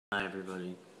Hi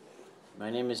everybody, my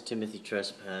name is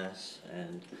Timothytrespas,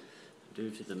 and due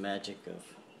to the magic of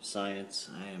science,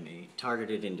 I am a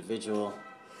targeted individual,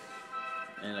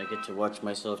 and I get to watch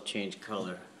myself change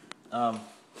color.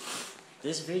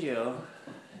 This video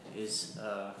is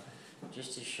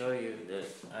just to show you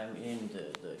that I'm in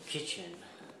the kitchen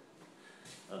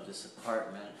of this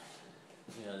apartment,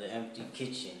 you know, the empty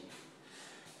kitchen,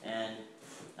 and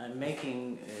I'm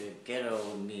making a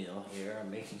ghetto meal here. I'm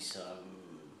making some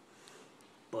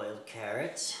boiled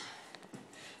carrots.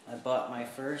 I bought my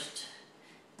first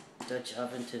Dutch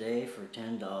oven today for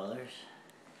 $10,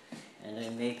 and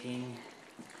I'm making,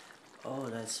 oh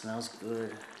that smells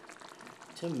good,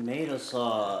 tomato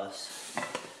sauce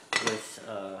with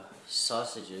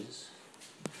sausages,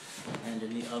 and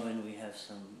in the oven we have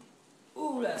some,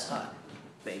 ooh that's hot,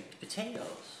 baked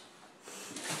potatoes.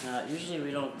 Now usually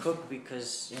we don't cook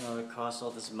because, you know, it costs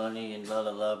all this money and blah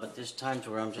blah blah, but there's times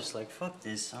where I'm just like, fuck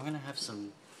this, I'm gonna have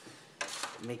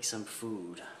make some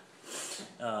food.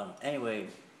 Anyway,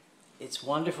 it's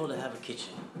wonderful to have a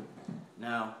kitchen.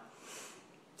 Now,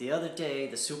 the other day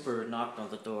the super knocked on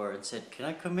the door and said, "Can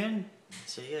I come in?" I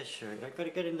said, "Yeah, sure. I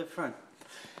gotta get in the front."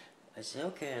 I said,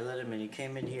 "Okay." I let him in. He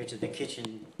came in here to the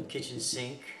kitchen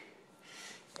sink,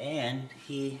 and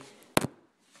he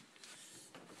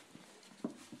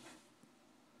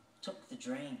took the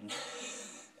drain.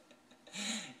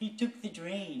 He took the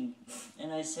drain,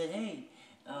 and I said, "Hey,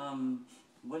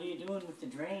 what are you doing with the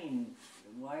drain?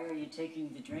 Why are you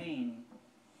taking the drain?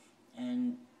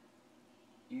 And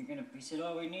he said,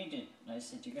 "Oh, we need it." And I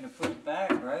said, "You're gonna put it back,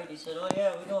 right?" He said, "Oh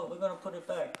yeah, we're gonna put it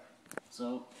back."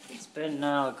 So it's been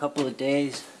now a couple of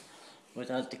days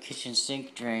without the kitchen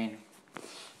sink drain,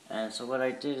 and so what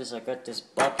I did is I got this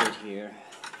bucket here,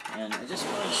 and I just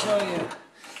want to show you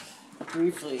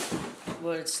briefly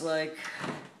what it's like,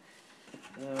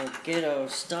 ghetto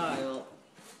style,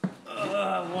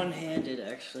 one-handed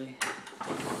actually.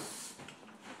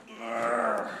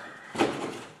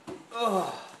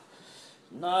 Oh,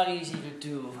 not easy to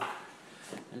do.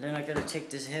 And then I gotta take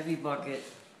this heavy bucket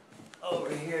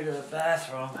over here to the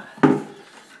bathroom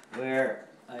where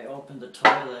I open the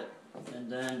toilet,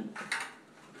 and then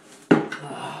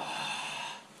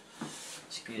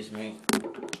excuse me.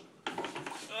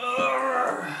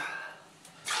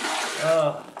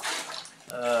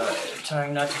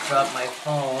 Trying not to drop my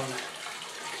phone,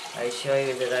 I show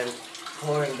you that I'm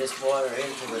pouring this water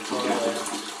into the toilet.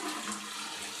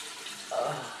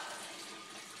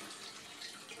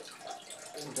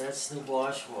 That's the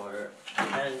wash water.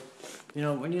 And you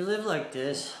know, when you live like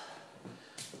this,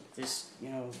 you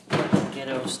know,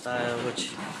 ghetto style,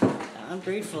 which I'm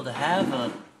grateful to have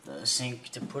a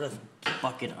sink to put a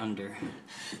bucket under.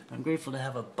 I'm grateful to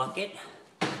have a bucket.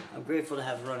 I'm grateful to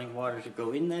have running water to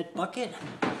go in that bucket.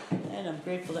 And I'm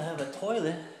grateful to have a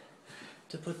toilet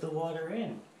to put the water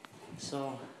in.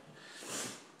 So,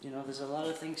 you know, there's a lot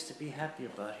of things to be happy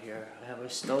about here. I have a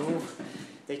stove.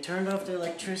 They turned off the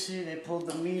electricity, they pulled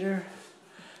the meter,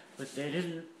 but they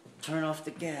didn't turn off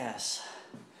the gas.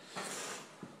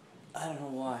 I don't know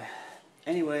why.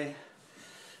 Anyway,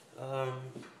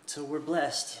 so we're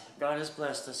blessed. God has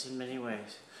blessed us in many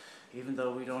ways. Even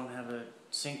though we don't have a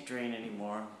sink drain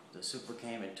anymore, the super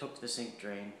came and took the sink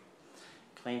drain,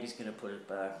 claimed he's going to put it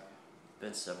back. It's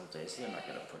been several days. They're not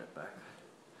going to put it back,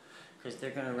 because they're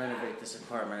going to renovate this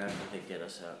apartment after they get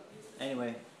us out.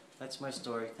 Anyway, that's my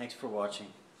story. Thanks for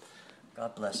watching.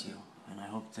 God bless you. And I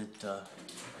hope that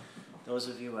those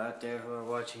of you out there who are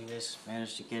watching this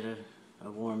manage to get a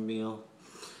warm meal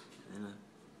and a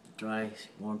dry,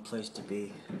 warm place to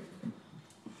be.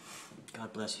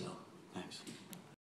 God bless you. Thanks.